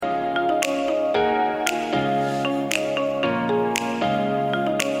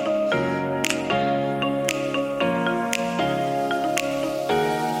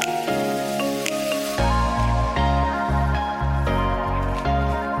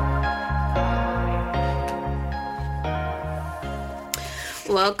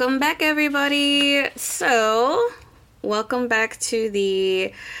Welcome back, everybody. Welcome back to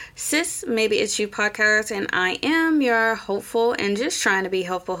the Sis Maybe It's You podcast, and I am your hopeful and just trying to be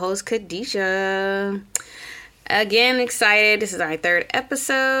helpful host, Khadijah. Again, excited. This is our third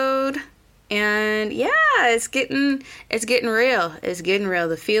episode, and yeah, it's getting real. It's getting real.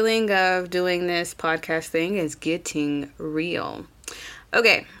 The feeling of doing this podcast thing is getting real.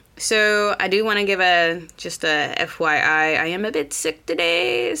 Okay. So I do want to give just a FYI. I am a bit sick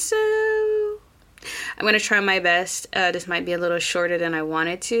today, so I'm going to try my best. This might be a little shorter than I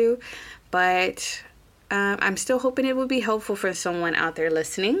wanted to, but I'm still hoping it will be helpful for someone out there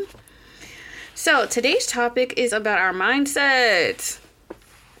listening. So today's topic is about our mindset.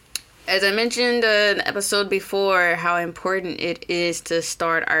 As I mentioned in the episode before, how important it is to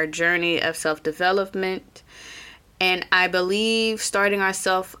start our journey of self-development. And I believe starting our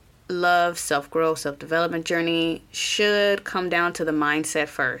self-love, self-growth, self-development journey should come down to the mindset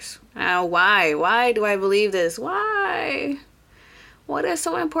first. Now, why? Why do I believe this? Why? What is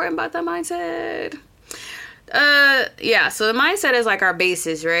so important about the mindset? So the mindset is like our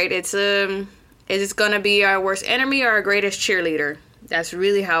basis, right? It's going to be our worst enemy or our greatest cheerleader. That's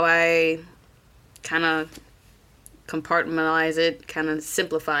really how I kind of compartmentalize it, kind of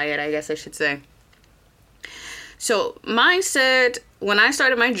simplify it, I guess I should say. So mindset, when I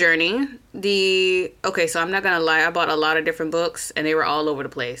started my journey, so I'm not going to lie, I bought a lot of different books and they were all over the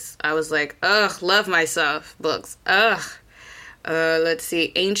place. I was like, love myself books. Let's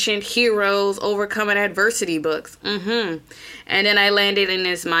see, Ancient Heroes, Overcoming Adversity books. And then I landed in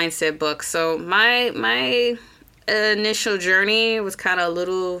this mindset book. So my initial journey was kind of a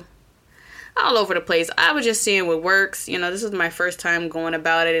little all over the place. I was just seeing what works. This was my first time going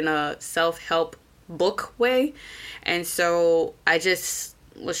about it in a self-help book way, and so I just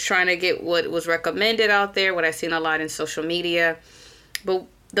was trying to get what was recommended out there, what I've seen a lot in social media. But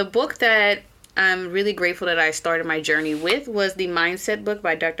the book that I'm really grateful that I started my journey with was the Mindset book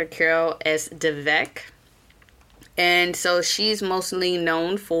by Dr. Carol S. Dweck. And so she's mostly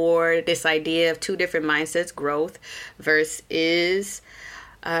known for this idea of two different mindsets, growth versus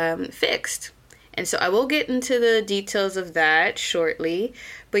fixed. And so I will get into the details of that shortly.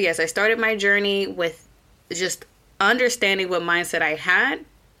 But yes, I started my journey with just understanding what mindset I had.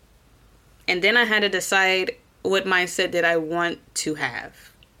 And then I had to decide what mindset did I want to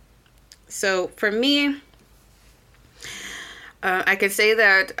have. So for me, I can say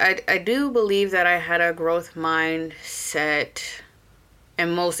that I do believe that I had a growth mindset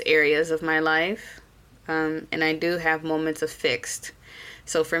in most areas of my life. And I do have moments of fixed.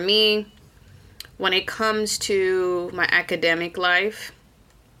 So for me, when it comes to my academic life,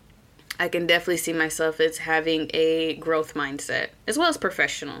 I can definitely see myself as having a growth mindset, as well as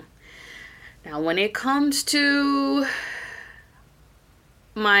professional. Now, when it comes to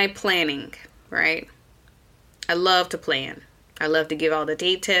my planning, right? I love to plan. I love to give all the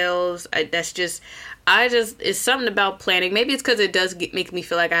details. It's something about planning. Maybe it's because it does make me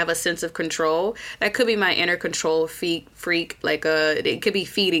feel like I have a sense of control. That could be my inner control freak. It could be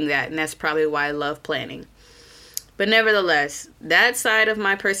feeding that, and that's probably why I love planning. But nevertheless, that side of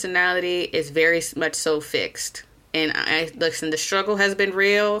my personality is very much so fixed. And the struggle has been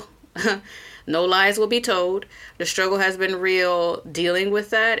real. No lies will be told. The struggle has been real dealing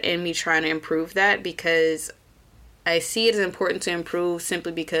with that and me trying to improve that, because I see it as important to improve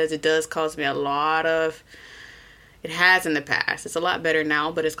simply because it does cause me it has in the past. It's a lot better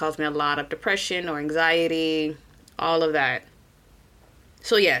now, but it's caused me a lot of depression or anxiety, all of that.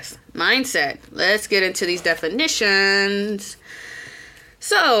 So yes, mindset. Let's get into these definitions.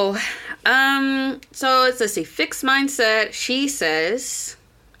 So let's see. Fixed mindset. She says,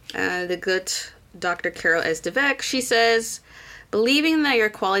 the good Dr. Carol S. Dweck, she says, believing that your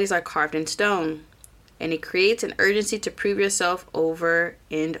qualities are carved in stone, and it creates an urgency to prove yourself over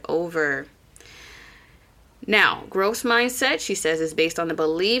and over. Now, growth mindset, she says, is based on the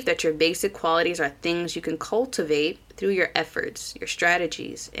belief that your basic qualities are things you can cultivate through your efforts, your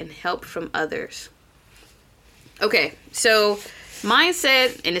strategies, and help from others. Okay, so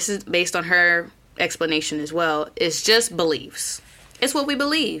mindset, and this is based on her explanation as well, is just beliefs. It's what we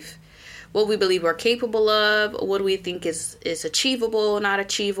believe. What we believe we're capable of, what we think is achievable, not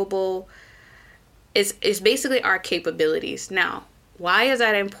achievable. It's basically our capabilities. Now, why is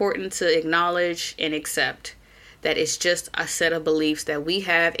that important to acknowledge and accept? That it's just a set of beliefs that we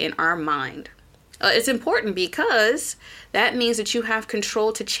have in our mind. It's important because that means that you have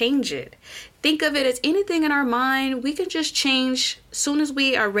control to change it. Think of it as anything in our mind, we can just change as soon as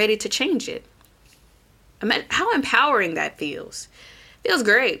we are ready to change it. Imagine how empowering that feels. Feels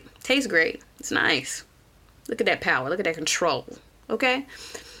great. Tastes great. It's nice. Look at that power. Look at that control. Okay?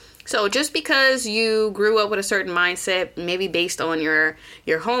 So just because you grew up with a certain mindset, maybe based on your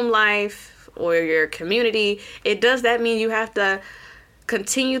home life or your community, does that mean you have to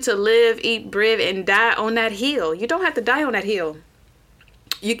continue to live, eat, breathe, and die on that hill? You don't have to die on that hill.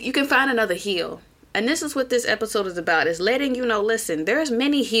 You can find another hill. And this is what this episode is about, is letting you know, listen, there's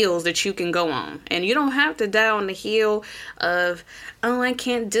many hills that you can go on. And you don't have to die on the hill of, oh, I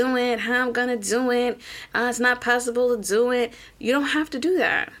can't do it. How I'm going to do it. It's not possible to do it. You don't have to do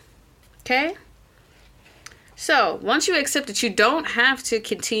that. Okay? So, once you accept that you don't have to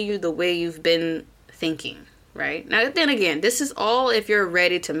continue the way you've been thinking, right? Now, then again, this is all if you're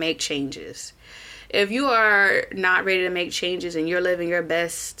ready to make changes. If you are not ready to make changes and you're living your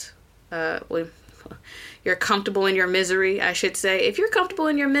best, you're comfortable in your misery, I should say. If you're comfortable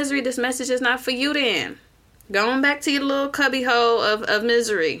in your misery, this message is not for you then. Going back to your little cubby hole of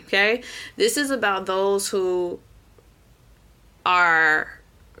misery, okay? This is about those who are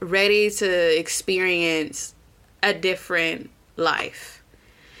ready to experience a different life.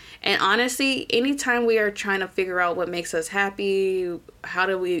 And honestly, anytime we are trying to figure out what makes us happy, how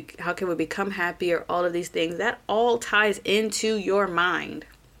can we become happy, or all of these things, that all ties into your mind.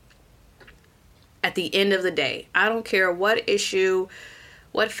 At the end of the day, I don't care what issue,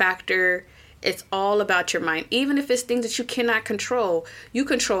 what factor, it's all about your mind. Even if it's things that you cannot control, you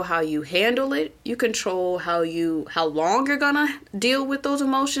control how you handle it. You control how long you're gonna deal with those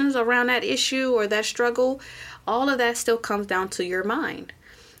emotions around that issue or that struggle. All of that still comes down to your mind.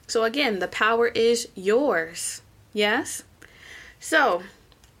 So again, the power is yours. Yes? So,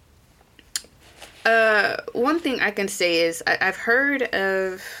 one thing I can say is I've heard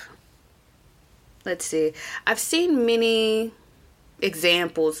of, I've seen many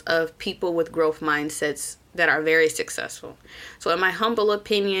examples of people with growth mindsets that are very successful. So in my humble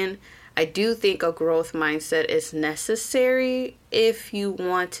opinion, I do think a growth mindset is necessary if you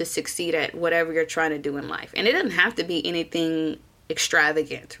want to succeed at whatever you're trying to do in life. And it doesn't have to be anything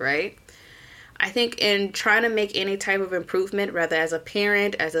extravagant, right? I think in trying to make any type of improvement, whether as a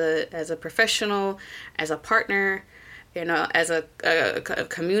parent, as a professional, as a partner, as a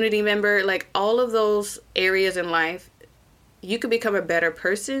community member, like all of those areas in life, you could become a better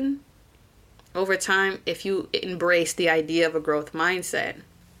person over time if you embrace the idea of a growth mindset.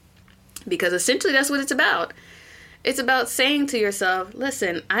 Because essentially that's what it's about. It's about saying to yourself,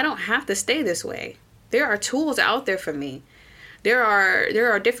 listen, I don't have to stay this way. There are tools out there for me. There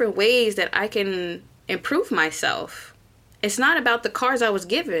are different ways that I can improve myself. It's not about the cards I was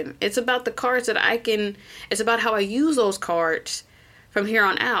given. It's about the cards that it's about how I use those cards from here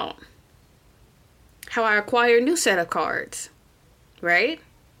on out. How I acquire a new set of cards, right?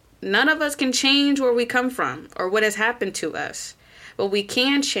 None of us can change where we come from or what has happened to us. What we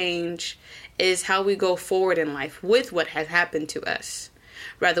can change is how we go forward in life with what has happened to us.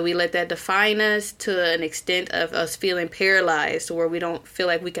 Rather, we let that define us to an extent of us feeling paralyzed, where we don't feel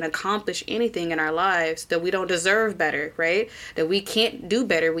like we can accomplish anything in our lives, that we don't deserve better, right? That we can't do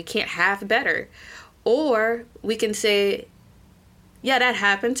better, we can't have better. Or we can say, yeah, that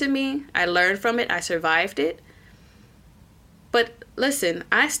happened to me. I learned from it. I survived it. But listen,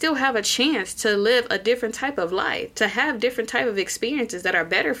 I still have a chance to live a different type of life, to have different type of experiences that are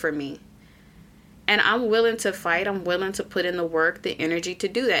better for me. And I'm willing to fight. I'm willing to put in the work, the energy to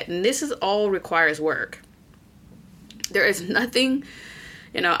do that. And this is all requires work. There is nothing,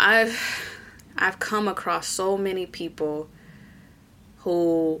 I've come across so many people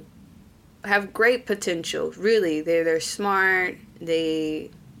who have great potential. Really, they're smart.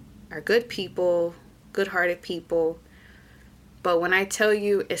 They are good people, good-hearted people. But when I tell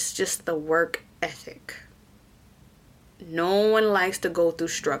you, it's just the work ethic. No one likes to go through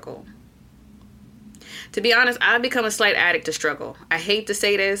struggle. To be honest, I've become a slight addict to struggle. I hate to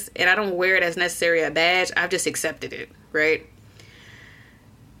say this, and I don't wear it as necessarily a badge. I've just accepted it, right?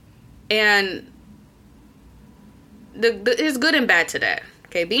 And there's good and bad to that.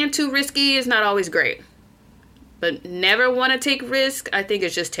 Okay, being too risky is not always great. But never want to take risk, I think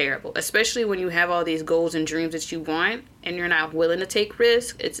it's just terrible. Especially when you have all these goals and dreams that you want, and you're not willing to take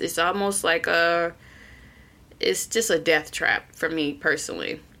risk. It's almost like it's just a death trap for me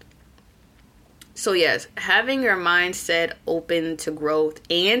personally. So yes, having your mindset open to growth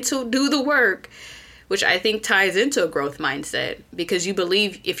and to do the work, which I think ties into a growth mindset, because you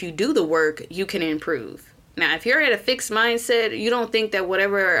believe if you do the work, you can improve. Now, if you're at a fixed mindset, you don't think that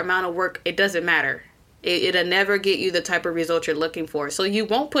whatever amount of work, it doesn't matter. It'll never get you the type of result you're looking for. So you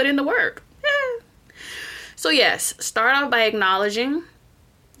won't put in the work. So yes, start off by acknowledging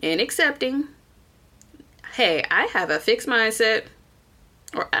and accepting, hey, I have a fixed mindset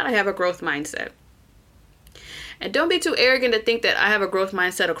or I have a growth mindset. And don't be too arrogant to think that I have a growth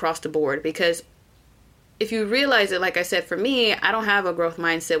mindset across the board, because if you realize it, like I said, for me, I don't have a growth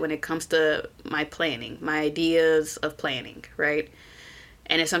mindset when it comes to my planning, my ideas of planning, right?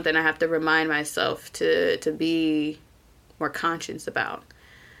 And it's something I have to remind myself to be more conscious about.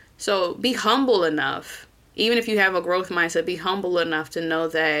 So be humble enough, even if you have a growth mindset, be humble enough to know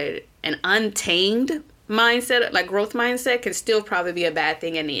that an untamed mindset, like growth mindset, can still probably be a bad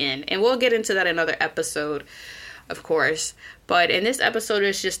thing in the end. And we'll get into that in another episode, of course. But in this episode,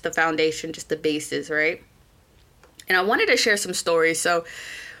 it's just the foundation, just the basis, right? And I wanted to share some stories. So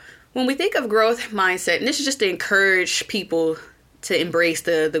when we think of growth mindset, and this is just to encourage people to embrace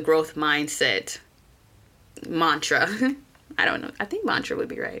the growth mindset mantra. I don't know. I think mantra would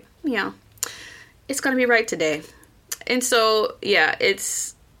be right. Yeah. It's going to be right today. And so, yeah,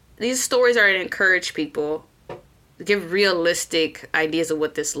 these stories are to encourage people, give realistic ideas of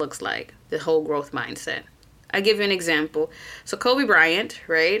what this looks like, the whole growth mindset. I give you an example. So Kobe Bryant,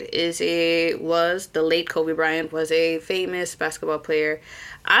 right, the late Kobe Bryant was a famous basketball player.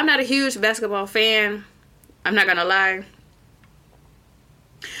 I'm not a huge basketball fan. I'm not going to lie.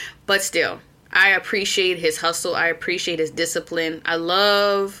 But still, I appreciate his hustle. I appreciate his discipline. I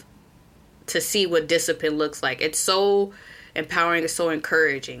love to see what discipline looks like. It's so empowering. It's so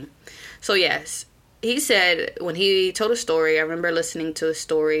encouraging. So yes, he said when he told a story, I remember listening to a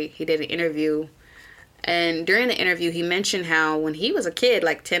story. He did an interview. And during the interview, he mentioned how when he was a kid,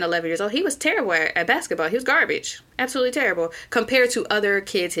 like 10, 11 years old, he was terrible at basketball. He was garbage. Absolutely terrible compared to other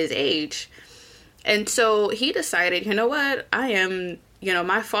kids his age. And so he decided, you know what?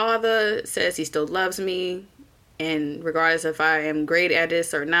 My father says he still loves me. And regardless if I am great at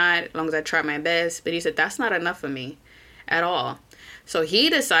this or not, as long as I try my best. But he said, that's not enough for me at all. So he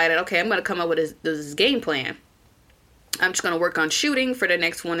decided, okay, I'm going to come up with this game plan. I'm just going to work on shooting for the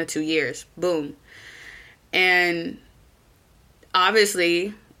next 1 or 2 years. Boom. And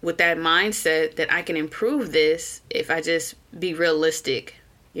obviously, with that mindset that I can improve this if I just be realistic,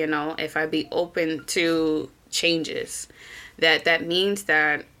 if I be open to changes, that means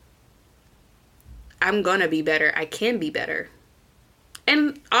that I'm going to be better. I can be better.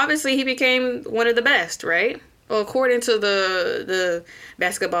 And obviously, he became one of the best, right? Well, according to the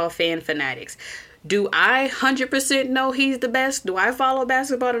basketball fan fanatics. Do I 100% know he's the best? Do I follow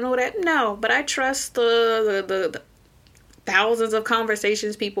basketball to know that? No, but I trust the thousands of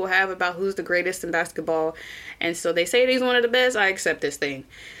conversations people have about who's the greatest in basketball. And so they say he's one of the best. I accept this thing.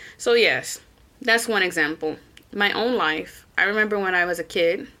 So yes, that's one example. My own life. I remember when I was a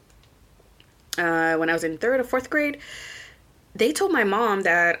kid, when I was in 3rd or 4th grade, they told my mom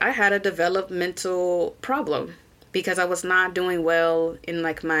that I had a developmental problem. Because I was not doing well in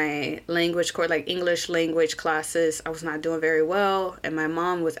like my language course, like English language classes. I was not doing very well. And my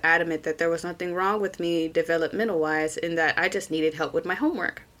mom was adamant that there was nothing wrong with me developmental wise, and that I just needed help with my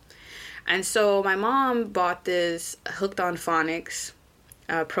homework. And so my mom bought this Hooked on Phonics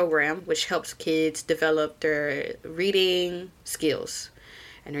program, which helps kids develop their reading skills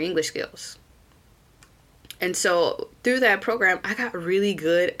and their English skills. And so through that program, I got really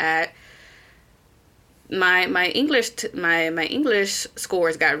good at my English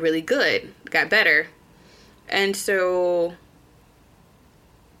scores got really good, got better. And so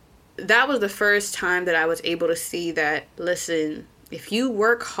that was the first time that I was able to see that, listen, if you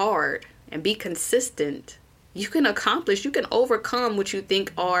work hard and be consistent, you can overcome what you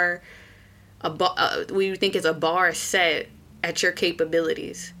think are what you think is a bar set at your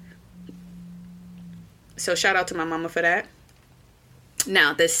capabilities. So shout out to my mama for that.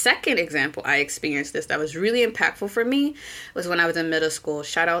 Now, the second example I experienced that was really impactful for me was when I was in middle school.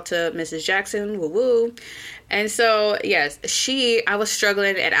 Shout out to Mrs. Jackson, woo woo. And so, yes, I was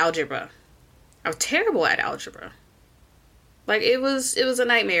struggling at algebra. I was terrible at algebra. Like it was a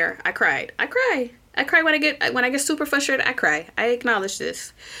nightmare. I cried when I get super frustrated. I cry. I acknowledge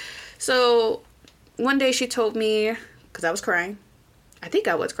this. So one day she told me, because I was crying. I think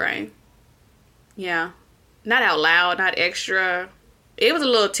I was crying. Yeah, not out loud, not extra. It was a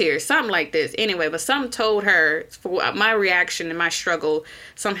little tear, something like this. Anyway, but something told her, for my reaction and my struggle,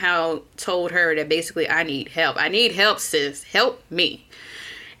 somehow told her that basically I need help. I need help, sis. Help me.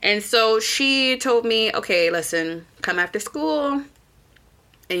 And so she told me, okay, listen, come after school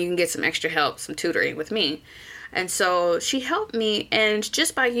and you can get some extra help, some tutoring with me. And so she helped me, and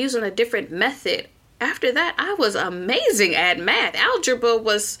just by using a different method, after that, I was amazing at math. Algebra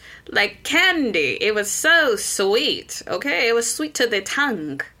was like candy. It was so sweet, okay? It was sweet to the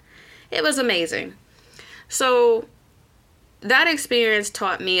tongue. It was amazing. So that experience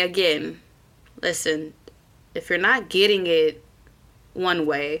taught me, again, listen, if you're not getting it one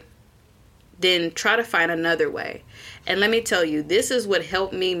way, then try to find another way. And let me tell you, this is what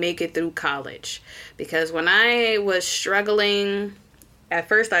helped me make it through college. Because when I was struggling, at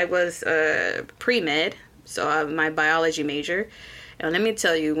first I was pre-med, so I'm my biology major. And let me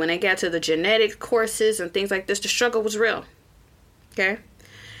tell you, when I got to the genetic courses and things like this, the struggle was real. Okay?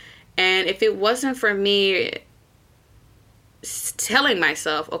 And if it wasn't for me telling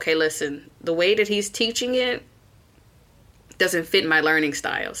myself, okay, listen, the way that he's teaching it doesn't fit my learning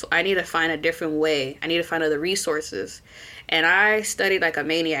style. So I need to find a different way. I need to find other resources. And I studied like a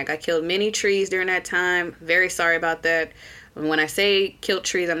maniac. I killed many trees during that time. Very sorry about that. When I say killed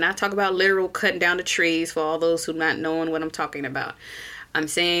trees, I'm not talking about literal cutting down the trees for all those who not knowing what I'm talking about. I'm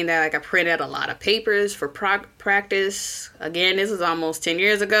saying that like I printed a lot of papers for practice. Again, this was almost 10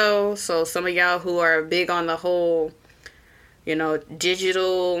 years ago. So some of y'all who are big on the whole,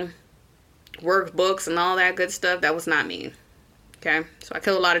 digital workbooks and all that good stuff, that was not me. Okay, so I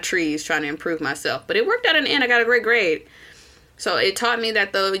killed a lot of trees trying to improve myself. But it worked out in the end. I got a great grade. So it taught me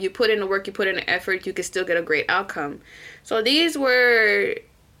that though you put in the work, you put in the effort, you can still get a great outcome. So these were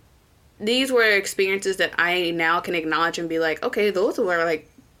experiences that I now can acknowledge and be like, okay, those were like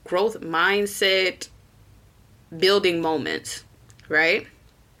growth mindset building moments, right?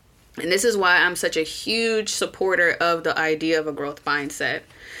 And this is why I'm such a huge supporter of the idea of a growth mindset.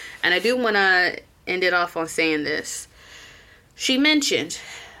 And I do want to end it off on saying this. She mentioned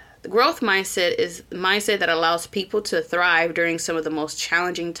the growth mindset is the mindset that allows people to thrive during some of the most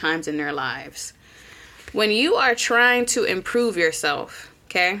challenging times in their lives. When you are trying to improve yourself,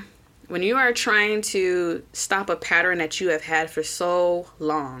 okay? When you are trying to stop a pattern that you have had for so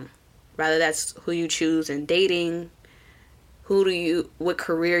long, whether that's who you choose in dating, what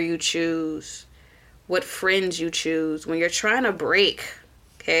career you choose, what friends you choose, when you're trying to break,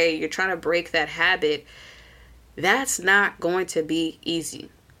 okay, you're trying to break that habit, that's not going to be easy.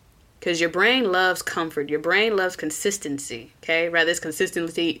 Because your brain loves comfort. Your brain loves consistency, okay? Whether it's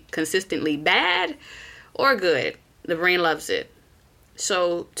consistently bad or good, the brain loves it.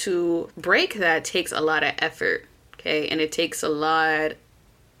 So to break that takes a lot of effort, okay? And it takes a lot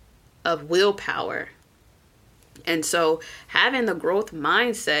of willpower. And so having the growth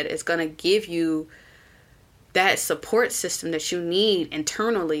mindset is going to give you that support system that you need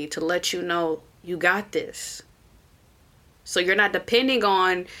internally to let you know you got this. So you're not depending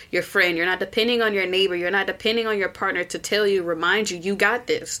on your friend. You're not depending on your neighbor. You're not depending on your partner to tell you, remind you, you got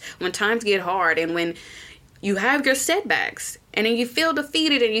this. When times get hard and when you have your setbacks and then you feel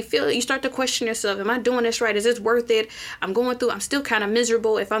defeated and you start to question yourself. Am I doing this right? Is this worth it? I'm still kind of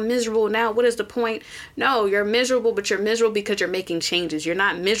miserable. If I'm miserable now, what is the point? No, you're miserable, but you're miserable because you're making changes. You're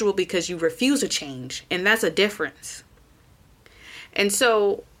not miserable because you refuse to change. And that's a difference. And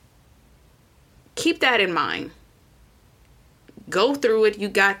so keep that in mind. Go through it. You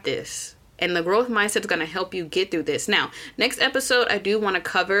got this. And the growth mindset is going to help you get through this. Now, next episode, I do want to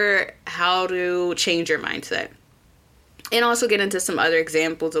cover how to change your mindset. And also get into some other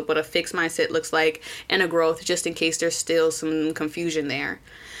examples of what a fixed mindset looks like and a growth, just in case there's still some confusion there.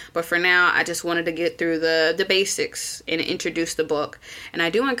 But for now, I just wanted to get through the basics and introduce the book. And I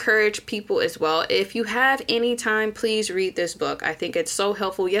do encourage people as well, if you have any time, please read this book. I think it's so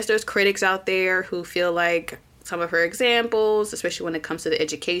helpful. Yes, there's critics out there who feel like some of her examples, especially when it comes to the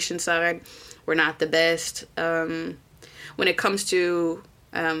education side, were not the best. When it comes to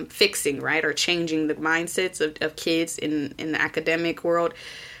fixing, right, or changing the mindsets of kids in the academic world,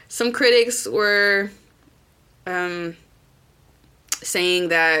 some critics were saying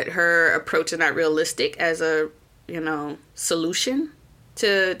that her approach is not realistic as a solution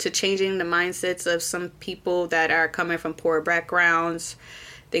to changing the mindsets of some people that are coming from poor backgrounds,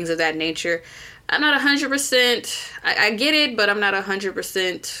 things of that nature. I'm not 100%, I get it, but I'm not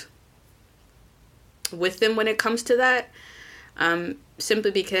 100% with them when it comes to that.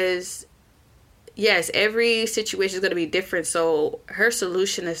 Simply because, yes, every situation is going to be different. So her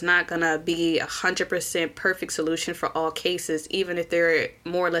solution is not going to be 100% perfect solution for all cases, even if they're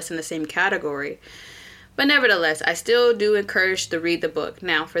more or less in the same category. But nevertheless, I still do encourage to read the book.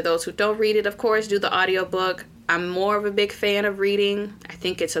 Now, for those who don't read it, of course, do the audiobook. I'm more of a big fan of reading. I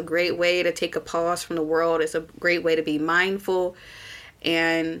think it's a great way to take a pause from the world. It's a great way to be mindful.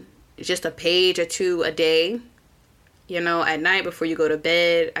 And just a page or two a day, at night before you go to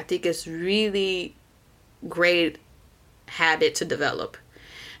bed, I think it's really great habit to develop.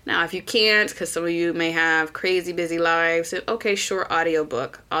 Now, if you can't, because some of you may have crazy busy lives, okay, sure,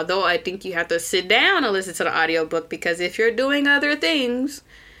 audiobook. Although I think you have to sit down and listen to the audiobook, because if you're doing other things,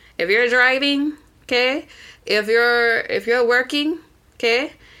 if you're driving, okay, if you're working,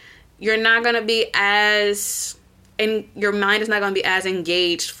 okay, you're not going to be as and your mind is not going to be as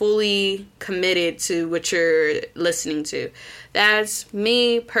engaged, fully committed to what you're listening to. That's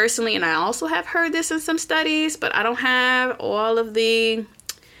me personally, and I also have heard this in some studies, but I don't have all of the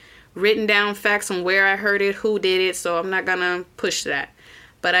written down facts on where I heard it, who did it, so I'm not going to push that.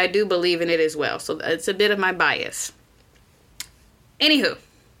 But I do believe in it as well, so it's a bit of my bias. Anywho,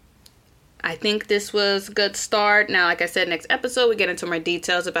 I think this was a good start. Now, like I said, next episode, we get into more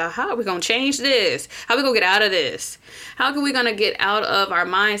details about how are we going to change this? How are we going to get out of this? How are we going to get out of our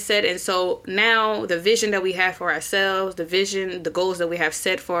mindset? And so now the vision that we have for ourselves, the vision, the goals that we have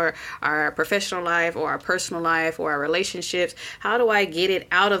set for our professional life or our personal life or our relationships, how do I get it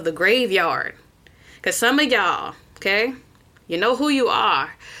out of the graveyard? Because some of y'all, okay, you know who you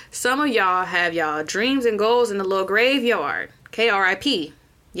are. Some of y'all have y'all dreams and goals in the little graveyard, okay, R.I.P.,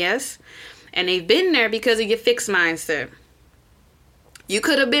 yes? And they've been there because of your fixed mindset. You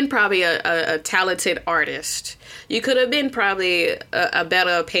could have been probably a talented artist. You could have been probably a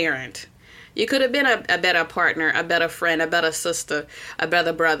better parent. You could have been a better partner, a better friend, a better sister, a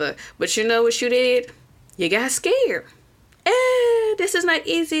better brother. But you know what you did? You got scared. This is not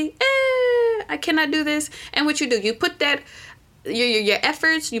easy. I cannot do this. And what you do? You put that... Your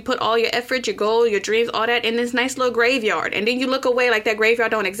efforts, you put all your efforts, your goal, your dreams, all that in this nice little graveyard. And then you look away like that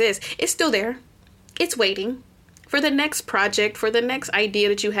graveyard don't exist. It's still there. It's waiting for the next project, for the next idea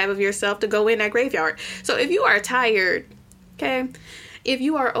that you have of yourself to go in that graveyard. So if you are tired, okay, if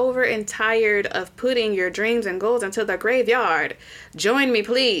you are over and tired of putting your dreams and goals into the graveyard, join me,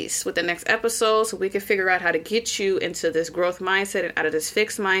 please, with the next episode so we can figure out how to get you into this growth mindset and out of this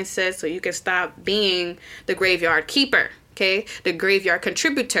fixed mindset so you can stop being the graveyard keeper. Okay, the graveyard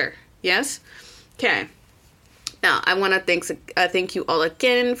contributor. Yes. Okay. Now I want to thank you all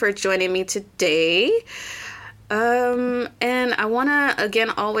again for joining me today. And I want to again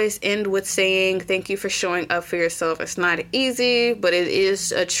always end with saying thank you for showing up for yourself. It's not easy, but it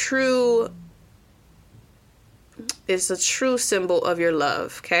is a true symbol of your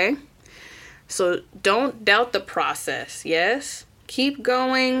love. Okay. So don't doubt the process. Yes. Keep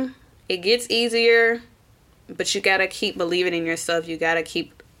going. It gets easier. But you got to keep believing in yourself. You got to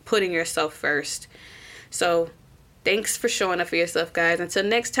keep putting yourself first. So thanks for showing up for yourself, guys. Until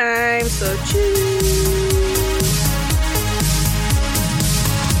next time. So cheers.